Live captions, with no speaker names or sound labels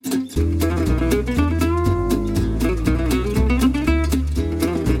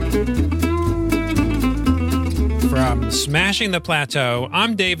Smashing the Plateau.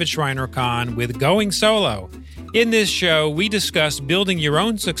 I'm David Schreiner-Kahn with Going Solo. In this show, we discuss building your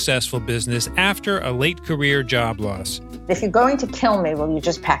own successful business after a late career job loss. If you're going to kill me, will you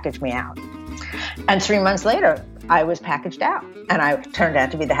just package me out? And 3 months later, I was packaged out, and I turned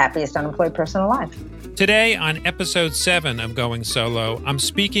out to be the happiest unemployed person alive. Today, on episode 7 of Going Solo, I'm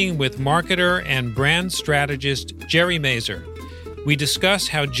speaking with marketer and brand strategist Jerry Mazur. We discuss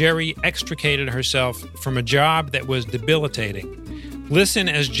how Jerry extricated herself from a job that was debilitating. Listen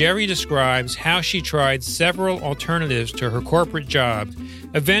as Jerry describes how she tried several alternatives to her corporate job,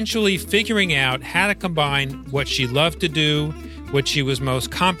 eventually figuring out how to combine what she loved to do, what she was most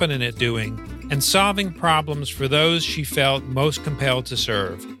competent at doing, and solving problems for those she felt most compelled to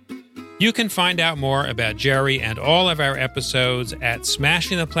serve. You can find out more about Jerry and all of our episodes at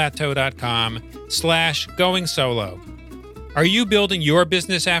smashingtheplateau.com/going solo. Are you building your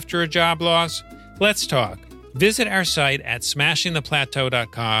business after a job loss? Let's talk. Visit our site at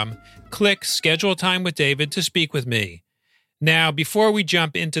smashingtheplateau.com. Click Schedule Time with David to speak with me. Now, before we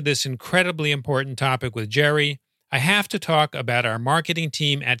jump into this incredibly important topic with Jerry, I have to talk about our marketing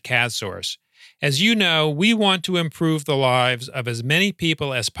team at CastSource. As you know, we want to improve the lives of as many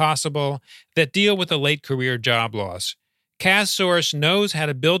people as possible that deal with a late career job loss. CastSource knows how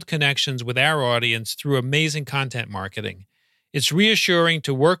to build connections with our audience through amazing content marketing. It's reassuring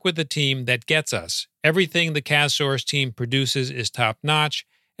to work with a team that gets us. Everything the CastSource team produces is top-notch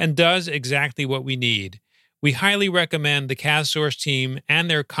and does exactly what we need. We highly recommend the CastSource team and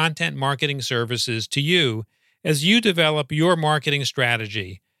their content marketing services to you as you develop your marketing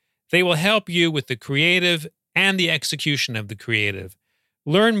strategy. They will help you with the creative and the execution of the creative.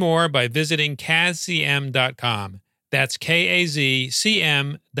 Learn more by visiting kazcm.com. That's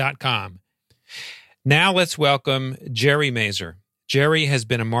KAZCM.com. Now let's welcome Jerry Mazur. Jerry has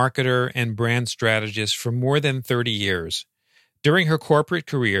been a marketer and brand strategist for more than 30 years. During her corporate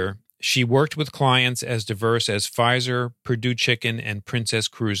career, she worked with clients as diverse as Pfizer, Purdue Chicken, and Princess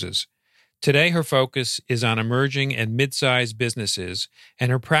Cruises. Today, her focus is on emerging and mid-sized businesses, and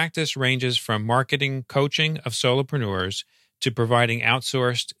her practice ranges from marketing coaching of solopreneurs to providing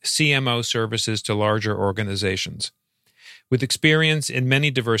outsourced CMO services to larger organizations. With experience in many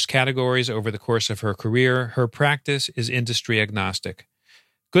diverse categories over the course of her career, her practice is industry agnostic.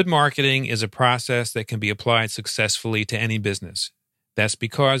 Good marketing is a process that can be applied successfully to any business. That's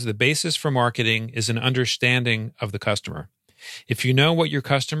because the basis for marketing is an understanding of the customer. If you know what your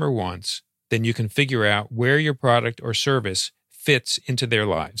customer wants, then you can figure out where your product or service fits into their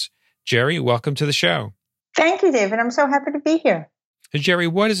lives. Jerry, welcome to the show. Thank you, David. I'm so happy to be here. Jerry,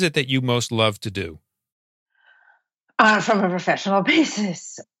 what is it that you most love to do? From a professional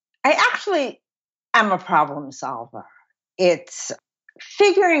basis, I actually am a problem solver. It's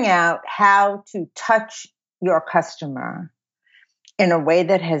figuring out how to touch your customer in a way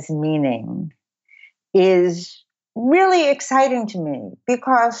that has meaning is really exciting to me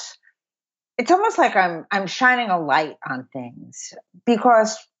because it's almost like I'm shining a light on things,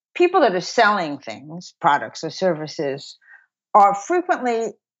 because people that are selling things, products or services, are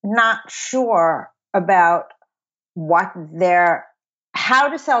frequently not sure about how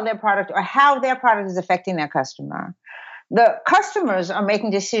to sell their product or how their product is affecting their customer. The customers are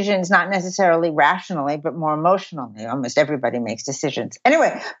making decisions not necessarily rationally, but more emotionally. Almost everybody makes decisions.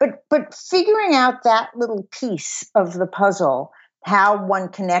 Anyway, but figuring out that little piece of the puzzle, how one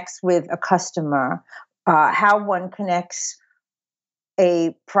connects with a customer, how one connects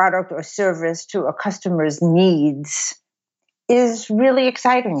a product or service to a customer's needs, is really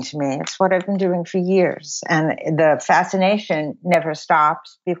exciting to me. It's what I've been doing for years. And the fascination never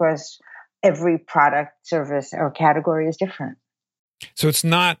stops because every product, service, or category is different. So it's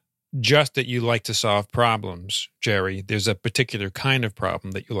not just that you like to solve problems, Jerry. There's a particular kind of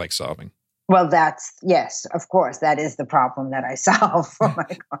problem that you like solving. Well, yes, of course, that is the problem that I solve for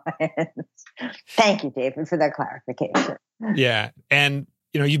my clients. Thank you, David, for that clarification. Yeah. And,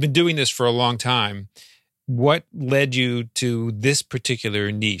 you've been doing this for a long time. What led you to this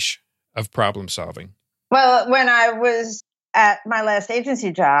particular niche of problem solving? Well, when I was at my last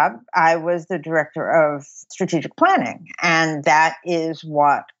agency job, I was the director of strategic planning. And that is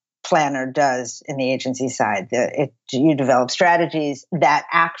what planner does in the agency side. You develop strategies that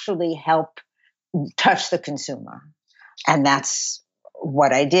actually help touch the consumer. And that's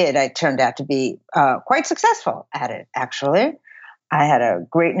what I did. I turned out to be quite successful at it, actually. I had a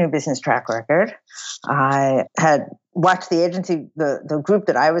great new business track record. I had watched the agency, the group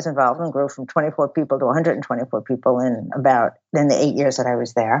that I was involved in, grow from 24 people to 124 people in the 8 years that I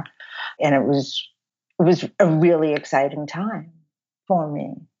was there. And it was a really exciting time for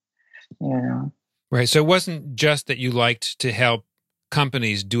me, Right. So it wasn't just that you liked to help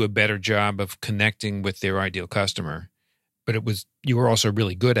companies do a better job of connecting with their ideal customer, but you were also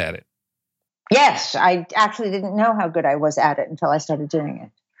really good at it. Yes, I actually didn't know how good I was at it until I started doing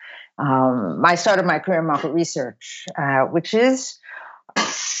it. I started my career in market research, which is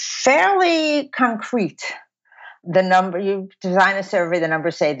fairly concrete. You design a survey, the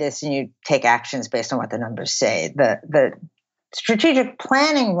numbers say this, and you take actions based on what the numbers say. The strategic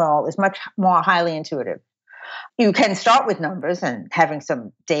planning role is much more highly intuitive. You can start with numbers, and having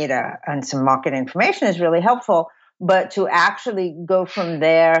some data and some market information is really helpful, but to actually go from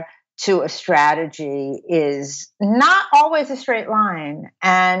there to a strategy is not always a straight line,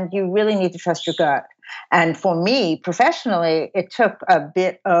 and you really need to trust your gut. And for me, professionally, it took a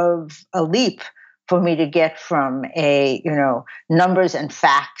bit of a leap for me to get from a, numbers and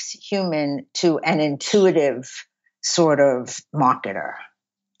facts human to an intuitive sort of marketer.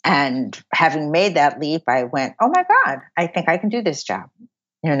 And having made that leap, I went, oh my God, I think I can do this job,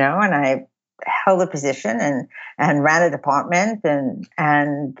 and I held a position and ran a department,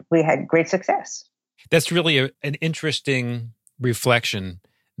 and we had great success. That's really an interesting reflection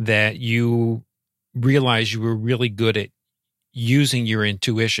that you realize you were really good at using your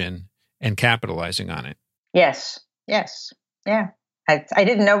intuition and capitalizing on it. Yes. Yeah. I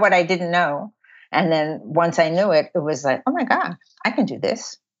didn't know what I didn't know. And then once I knew it, it was like, oh my God, I can do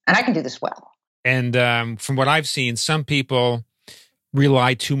this. And I can do this well. And from what I've seen, some people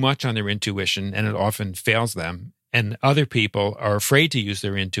rely too much on their intuition and it often fails them. And other people are afraid to use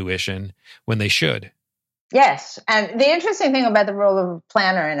their intuition when they should. Yes. And the interesting thing about the role of a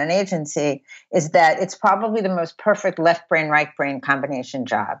planner in an agency is that it's probably the most perfect left brain, right brain combination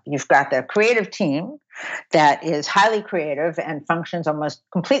job. You've got the creative team that is highly creative and functions almost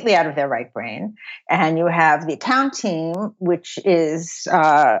completely out of their right brain. And you have the account team, which tends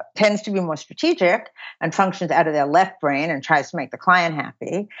to be more strategic and functions out of their left brain and tries to make the client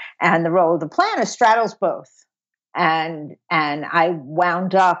happy. And the role of the planner straddles both. And I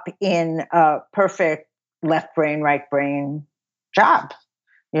wound up in a perfect left brain, right brain job,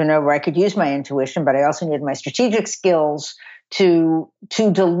 where I could use my intuition, but I also needed my strategic skills to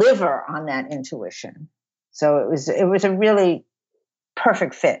deliver on that intuition. So it was a really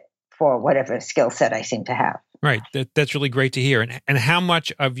perfect fit for whatever skill set I seem to have. Right. That's really great to hear. And how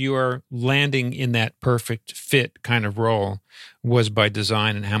much of your landing in that perfect fit kind of role was by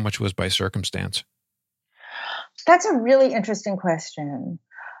design and how much was by circumstance? That's a really interesting question.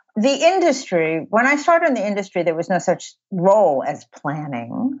 The industry, when I started in the industry, there was no such role as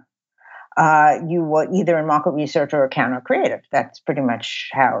planning. You were either in market research or account or creative. That's pretty much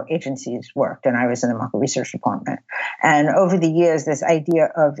how agencies worked. And I was in the market research department. And over the years, this idea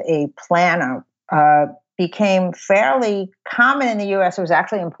of a planner became fairly common in the US. It was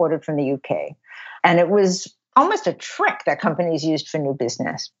actually imported from the UK. And it was almost a trick that companies used for new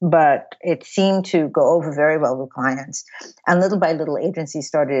business, but it seemed to go over very well with clients. And little by little, agencies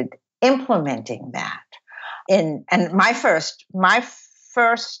started implementing that. And my first,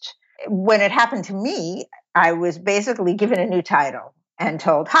 when it happened to me, I was basically given a new title and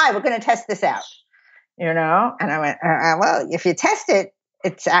told, "Hi, we're going to test this out." And I went, "Well, if you test it,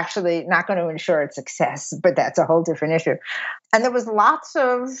 it's actually not going to ensure its success, but that's a whole different issue." And there was lots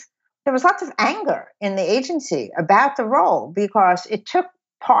of anger in the agency about the role because it took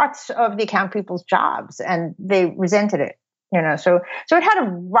parts of the account people's jobs and they resented it, So it had a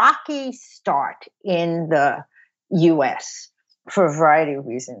rocky start in the US for a variety of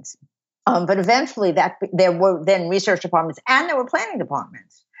reasons. But eventually there were then research departments and there were planning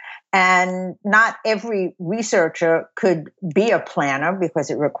departments. And not every researcher could be a planner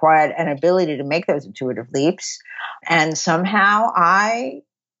because it required an ability to make those intuitive leaps. And somehow I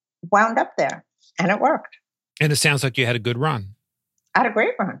wound up there and it worked. And it sounds like you had a good run. I had a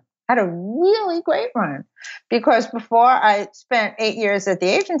great run. I had a really great run because before I spent 8 years at the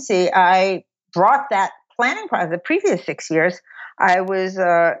agency, I brought that planning process. The previous 6 years, I was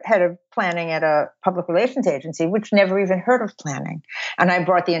head of planning at a public relations agency, which never even heard of planning. And I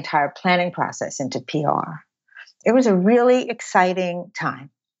brought the entire planning process into PR. It was a really exciting time.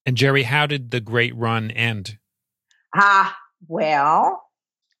 And Jerry, how did the great run end? Well,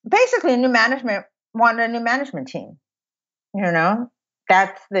 basically, new management wanted a new management team.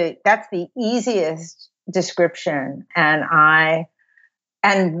 That's the easiest description.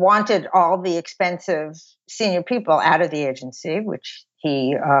 And wanted all the expensive senior people out of the agency, which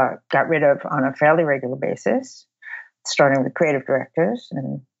he got rid of on a fairly regular basis, starting with creative directors.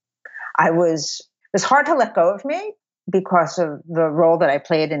 And it was hard to let go of me because of the role that I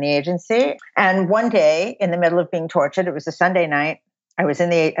played in the agency. And one day, in the middle of being tortured, it was a Sunday night, I was in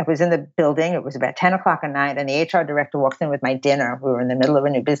the building. It was about 10 o'clock at night, and the HR director walked in with my dinner. We were in the middle of a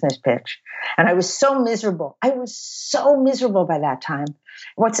new business pitch, and I was so miserable. I was so miserable by that time.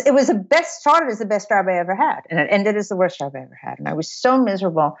 It was started as the best job I ever had, and it ended as the worst job I ever had. And I was so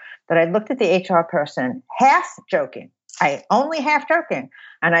miserable that I looked at the HR person, half joking. Only half joking.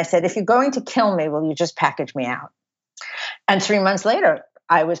 And I said, if you're going to kill me, will you just package me out? And 3 months later,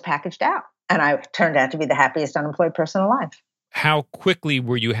 I was packaged out, and I turned out to be the happiest unemployed person alive. How quickly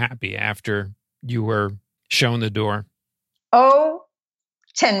were you happy after you were shown the door?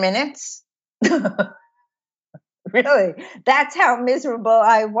 10 minutes. Really? That's how miserable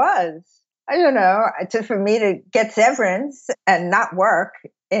I was. I don't know. For me to get severance and not work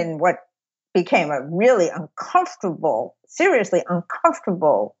in what became a really uncomfortable, seriously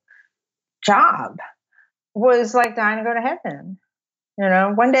uncomfortable job was like dying to go to heaven.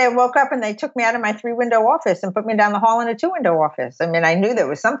 One day I woke up and they took me out of my 3-window office and put me down the hall in a 2-window office. I mean, I knew there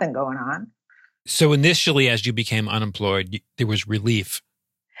was something going on. So initially, as you became unemployed, there was relief.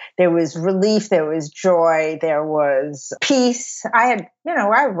 There was relief. There was joy. There was peace. I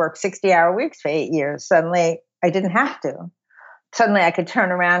worked 60-hour weeks for 8 years. Suddenly, I didn't have to. Suddenly, I could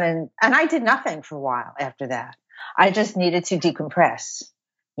turn around and I did nothing for a while after that. I just needed to decompress,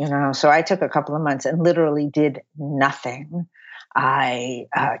 So I took a couple of months and literally did nothing. I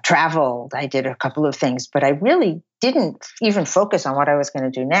traveled. I did a couple of things, but I really didn't even focus on what I was going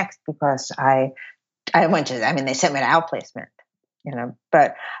to do next because I went to, they sent me to outplacement,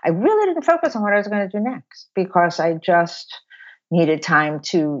 but I really didn't focus on what I was going to do next because I just needed time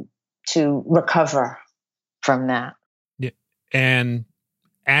to recover from that. Yeah. And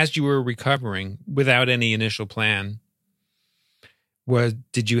as you were recovering without any initial plan,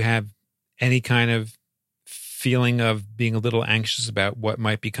 did you have any kind of feeling of being a little anxious about what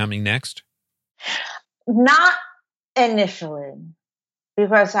might be coming next? Not initially,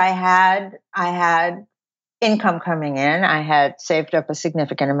 because I had income coming in. I had saved up a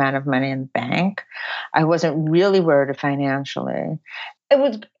significant amount of money in the bank. I wasn't really worried financially.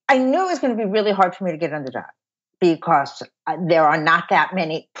 I knew it was going to be really hard for me to get another job because there are not that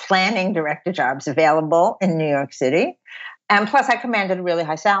many planning director jobs available in New York City. And plus I commanded a really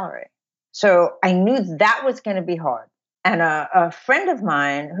high salary. So I knew that was going to be hard. And a friend of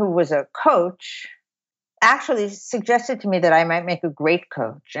mine who was a coach actually suggested to me that I might make a great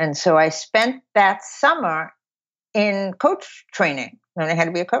coach. And so I spent that summer in coach training, learning how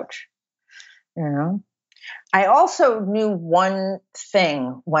to be a coach. I also knew one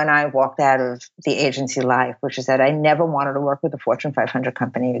thing when I walked out of the agency life, which is that I never wanted to work with a Fortune 500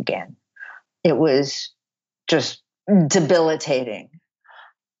 company again. It was just debilitating.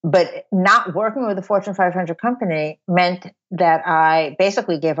 But not working with a Fortune 500 company meant that I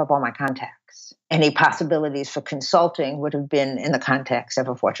basically gave up all my contacts. Any possibilities for consulting would have been in the context of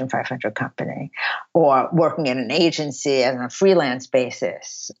a Fortune 500 company, or working in an agency on a freelance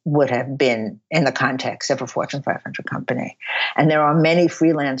basis would have been in the context of a Fortune 500 company. And there are many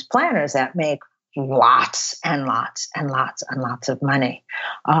freelance planners that make lots and lots and lots and lots of money.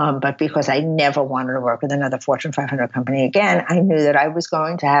 But because I never wanted to work with another Fortune 500 company again, I knew that I was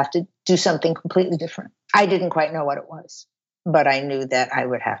going to have to do something completely different. I didn't quite know what it was, but I knew that I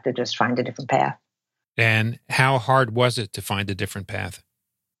would have to just find a different path. And how hard was it to find a different path?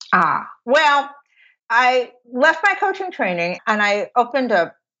 Well, I left my coaching training and I opened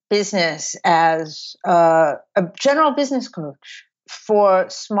a business as a general business coach for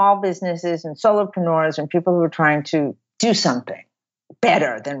small businesses and solopreneurs and people who were trying to do something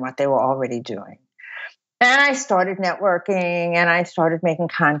better than what they were already doing. And I started networking and I started making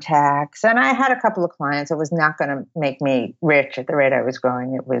contacts and I had a couple of clients. It was not going to make me rich at the rate I was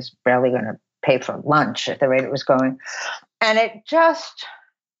going. It was barely going to pay for lunch at the rate it was going. And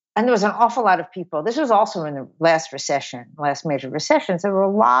there was an awful lot of people. This was also in the last major recession. So there were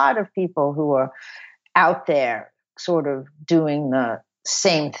a lot of people who were out there sort of doing the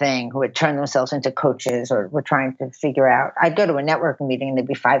same thing, who had turned themselves into coaches or were trying to figure out. I'd go to a networking meeting and there'd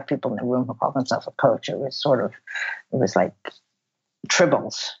be 5 people in the room who called themselves a coach. It was like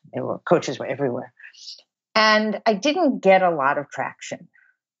tribbles. Coaches were everywhere. And I didn't get a lot of traction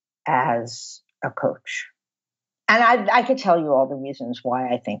as a coach. And I could tell you all the reasons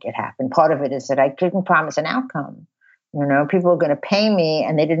why I think it happened. Part of it is that I couldn't promise an outcome. People were going to pay me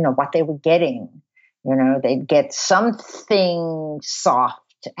and they didn't know what they were getting. They'd get something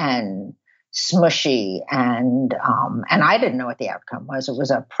soft and smushy, and I didn't know what the outcome was. It was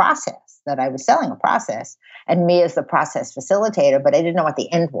a process that I was selling, a process, and me as the process facilitator, but I didn't know what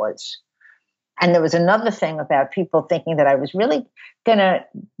the end was. And there was another thing about people thinking that I was really going to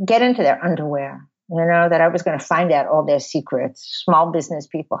get into their underwear, that I was going to find out all their secrets. Small business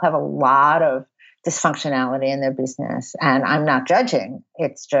people have a lot of dysfunctionality in their business, and I'm not judging.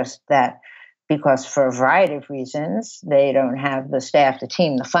 It's just that because for a variety of reasons, they don't have the staff, the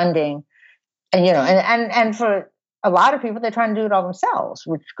team, the funding, and for a lot of people, they're trying to do it all themselves,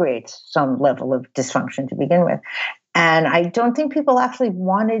 which creates some level of dysfunction to begin with. And I don't think people actually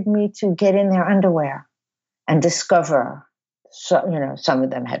wanted me to get in their underwear and discover. So, some of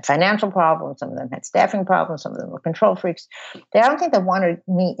them had financial problems, some of them had staffing problems, some of them were control freaks. I don't think they wanted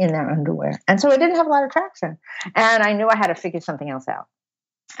me in their underwear. And so I didn't have a lot of traction. And I knew I had to figure something else out.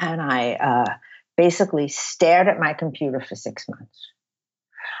 And I basically stared at my computer for 6 months.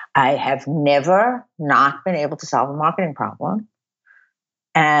 I have never not been able to solve a marketing problem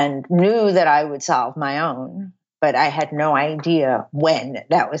and knew that I would solve my own, but I had no idea when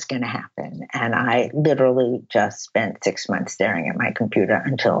that was going to happen. And I literally just spent 6 months staring at my computer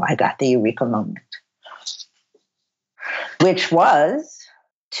until I got the eureka moment, which was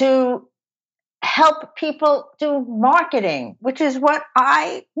to help people do marketing, which is what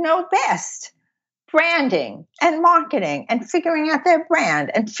I know best. Branding and marketing and figuring out their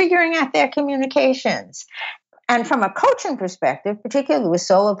brand and figuring out their communications. And from a coaching perspective, particularly with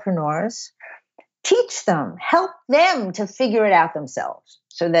solopreneurs, teach them, help them to figure it out themselves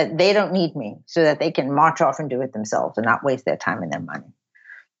so that they don't need me, so that they can march off and do it themselves and not waste their time and their money.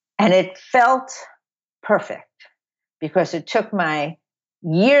 And it felt perfect because it took my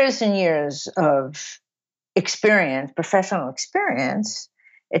years and years of experience, professional experience.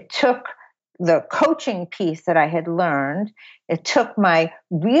 It took the coaching piece that I had learned. It took my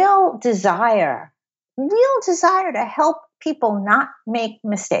real desire to help people not make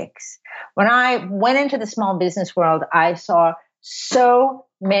mistakes. When I went into the small business world, I saw so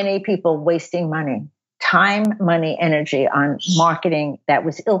many people wasting money, time, money, energy on marketing that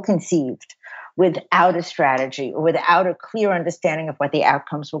was ill-conceived, without a strategy or without a clear understanding of what the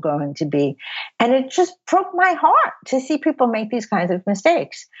outcomes were going to be. And it just broke my heart to see people make these kinds of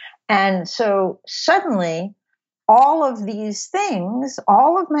mistakes. And so suddenly, all of these things,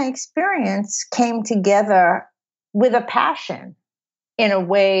 all of my experience came together with a passion in a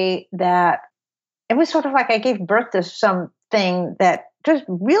way that it was sort of like I gave birth to something that just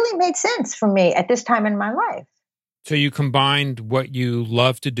really made sense for me at this time in my life. So you combined what you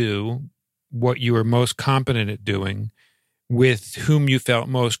love to do, what you were most competent at doing, with whom you felt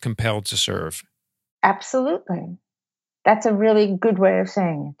most compelled to serve. Absolutely. That's a really good way of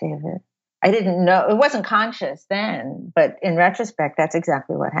saying it, David. I didn't know, it wasn't conscious then, but in retrospect, that's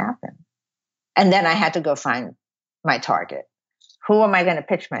exactly what happened. And then I had to go find my target. Who am I going to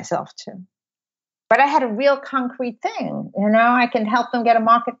pitch myself to? But I had a real concrete thing. I can help them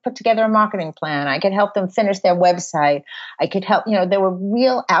put together a marketing plan. I could help them finish their website. I could help, there were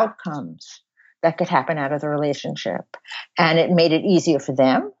real outcomes that could happen out of the relationship. And it made it easier for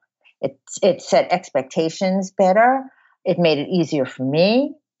them. It set expectations better. It made it easier for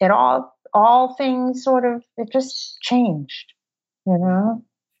me. It all things it just changed, And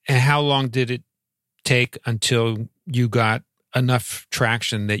how long did it take until you got enough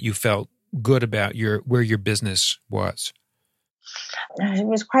traction that you felt good about where your business was? It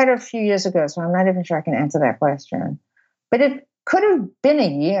was quite a few years ago, so I'm not even sure I can answer that question. But it could have been a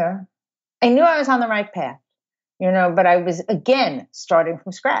year. I knew I was on the right path, but I was, again, starting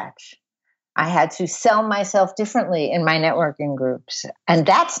from scratch. I had to sell myself differently in my networking groups. And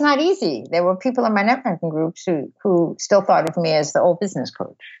that's not easy. There were people in my networking groups who still thought of me as the old business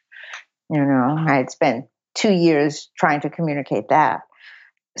coach. I had spent 2 years trying to communicate that.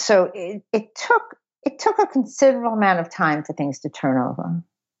 So it took a considerable amount of time for things to turn over.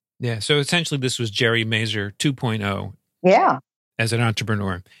 Yeah. So essentially this was Jerry Mazer 2.0. Yeah. As an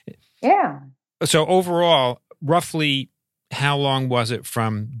entrepreneur. Yeah. So overall, roughly how long was it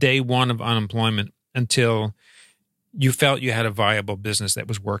from day one of unemployment until you felt you had a viable business that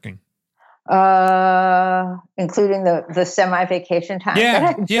was working? Including the semi-vacation time.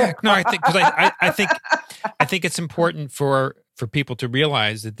 Yeah. No, I think it's important for people to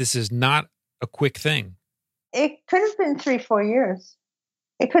realize that this is not a quick thing. It could have been 3-4 years.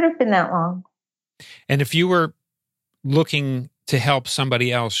 It could have been that long. And if you were looking to help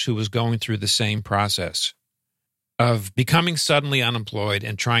somebody else who was going through the same process of becoming suddenly unemployed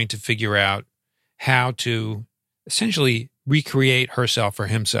and trying to figure out how to essentially recreate herself or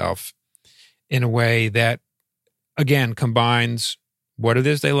himself in a way that, again, combines what it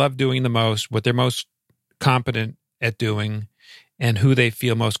is they love doing the most, what they're most competent at doing, and who they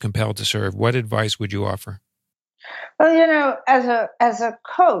feel most compelled to serve, what advice would you offer? Well, as a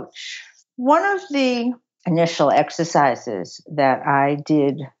coach, one of the initial exercises that I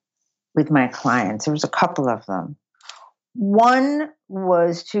did with my clients. There was a couple of them. One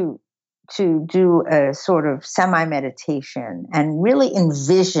was to do a sort of semi-meditation and really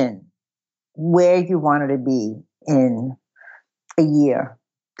envision where you wanted to be in a year,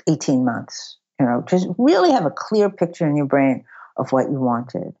 18 months. Just really have a clear picture in your brain of what you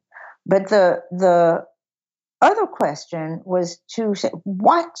wanted. But the other question was to say,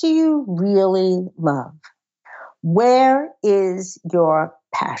 what do you really love? Where is your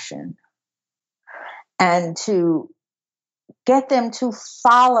passion? And to get them to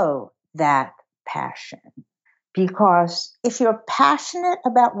follow that passion. Because if you're passionate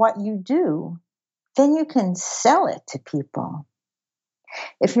about what you do, then you can sell it to people.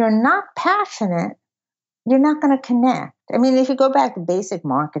 If you're not passionate, you're not going to connect. I mean, if you go back to basic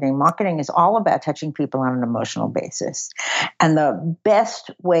marketing is all about touching people on an emotional basis. And the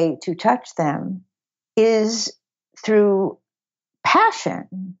best way to touch them is through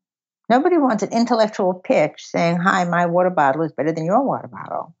passion. Nobody wants an intellectual pitch saying, hi, my water bottle is better than your water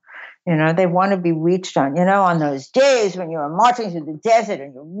bottle. They want to be reached on those days when you're marching through the desert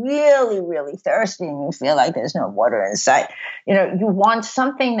and you're really, really thirsty and you feel like there's no water in sight. You want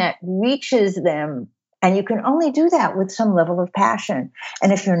something that reaches them, and you can only do that with some level of passion.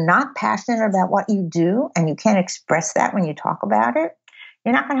 And if you're not passionate about what you do and you can't express that when you talk about it,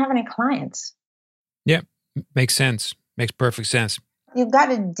 you're not going to have any clients. Yeah, makes sense. Makes perfect sense. You've got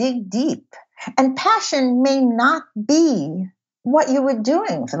to dig deep. And passion may not be what you were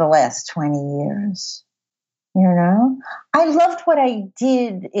doing for the last 20 years. I loved what I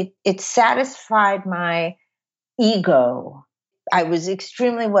did. It satisfied my ego. I was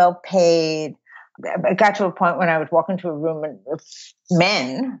extremely well paid. I got to a point when I would walk into a room with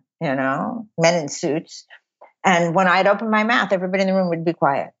men, men in suits. And when I'd open my mouth, everybody in the room would be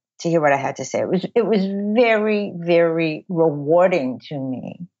quiet to hear what I had to say. It was very, very rewarding to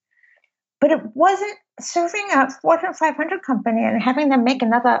me. But it wasn't serving a Fortune 500 company and having them make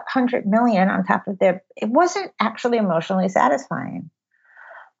another 100 million on top of it wasn't actually emotionally satisfying.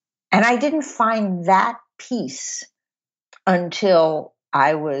 And I didn't find that peace until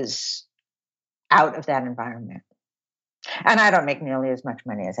I was out of that environment. And I don't make nearly as much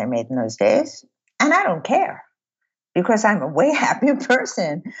money as I made in those days. And I don't care, because I'm a way happier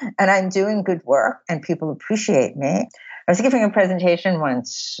person and I'm doing good work and people appreciate me. I was giving a presentation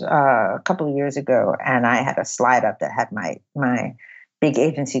once a couple of years ago, and I had a slide up that had my big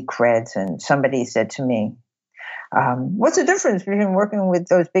agency creds, and somebody said to me, what's the difference between working with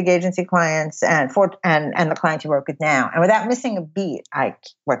those big agency clients and the clients you work with now? And without missing a beat,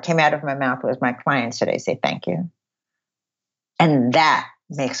 what came out of my mouth was, my clients today say thank you. And that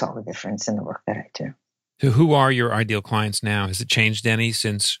makes all the difference in the work that I do. So who are your ideal clients now? Has it changed any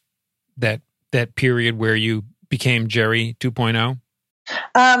since that period where you became Jerry 2.0?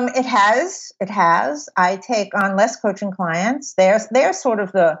 It has. I take on less coaching clients. They're sort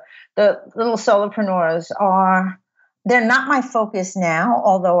of the little solopreneurs they're not my focus now,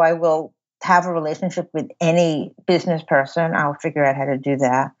 although I will have a relationship with any business person. I'll figure out how to do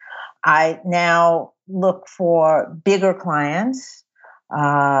that. I now look for bigger clients.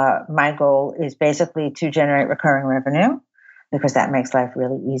 My goal is basically to generate recurring revenue, because that makes life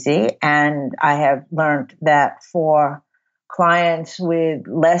really easy. And I have learned that for clients with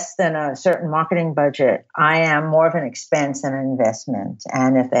less than a certain marketing budget, I am more of an expense than an investment.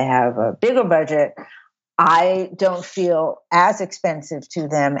 And if they have a bigger budget, I don't feel as expensive to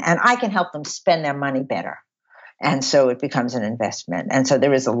them, and I can help them spend their money better. And so it becomes an investment. And so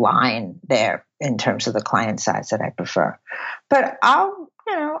there is a line there in terms of the client size that I prefer. But I'll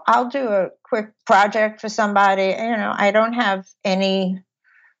do a quick project for somebody. I don't have any,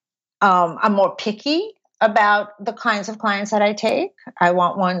 I'm more picky about the kinds of clients that I take. I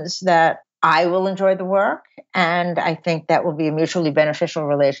want ones that I will enjoy the work, and I think that will be a mutually beneficial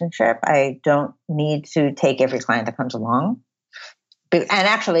relationship. I don't need to take every client that comes along. And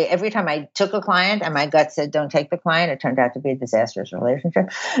actually, every time I took a client and my gut said, don't take the client, it turned out to be a disastrous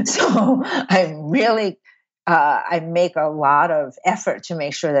relationship. So I'm really, I make a lot of effort to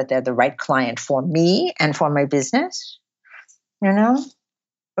make sure that they're the right client for me and for my business,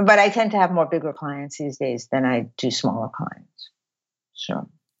 But I tend to have more bigger clients these days than I do smaller clients. So.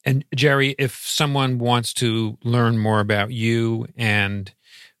 And Jerry, if someone wants to learn more about you and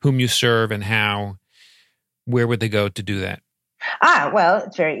whom you serve and how, where would they go to do that? Well,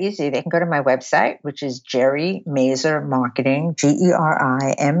 it's very easy. They can go to my website, which is Jerry Mazur Marketing,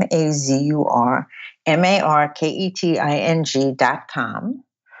 GeriMazurMarketing.com.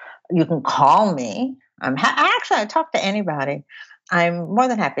 You can call me. I talk to anybody. I'm more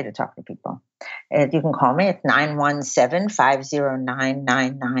than happy to talk to people. You can call me at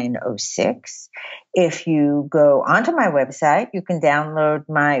 917-509-9906. If you go onto my website, you can download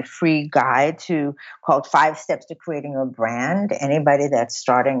my free guide called 5 Steps to Creating a Brand. Anybody that's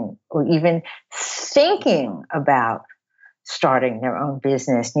starting or even thinking about starting their own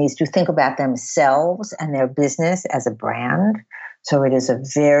business needs to think about themselves and their business as a brand. So it is a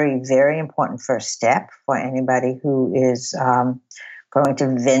very, very important first step for anybody who is going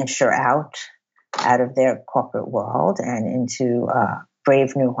to venture out of their corporate world and into a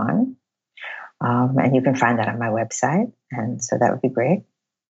brave new one. And you can find that on my website. And so that would be great.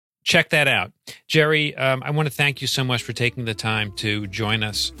 Check that out. Jerry, I want to thank you so much for taking the time to join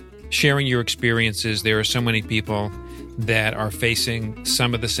us, sharing your experiences. There are so many people that are facing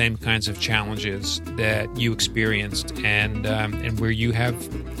some of the same kinds of challenges that you experienced and where you have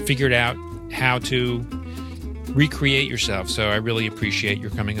figured out how to recreate yourself. So I really appreciate your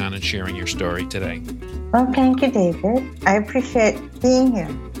coming on and sharing your story today. Well, thank you, David. I appreciate being here.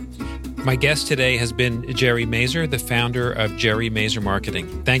 My guest today has been Jerry Mazur, the founder of Jerry Mazur Marketing.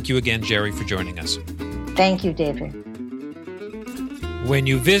 Thank you again, Jerry, for joining us. Thank you, David. When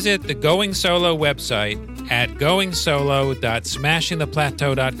you visit the Going Solo website at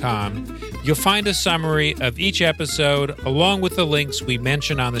goingsolo.smashingtheplateau.com, you'll find a summary of each episode along with the links we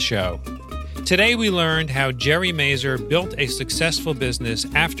mention on the show. Today we learned how Jerry Mazur built a successful business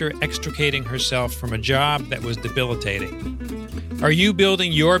after extricating herself from a job that was debilitating. Are you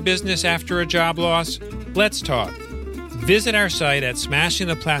building your business after a job loss? Let's talk. Visit our site at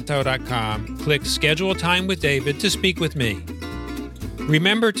smashingtheplateau.com, click Schedule Time with David to speak with me.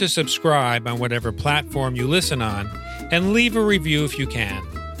 Remember to subscribe on whatever platform you listen on and leave a review if you can.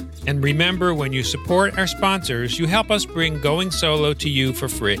 And remember, when you support our sponsors, you help us bring Going Solo to you for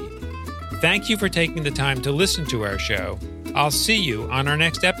free. Thank you for taking the time to listen to our show. I'll see you on our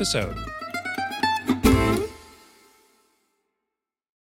next episode.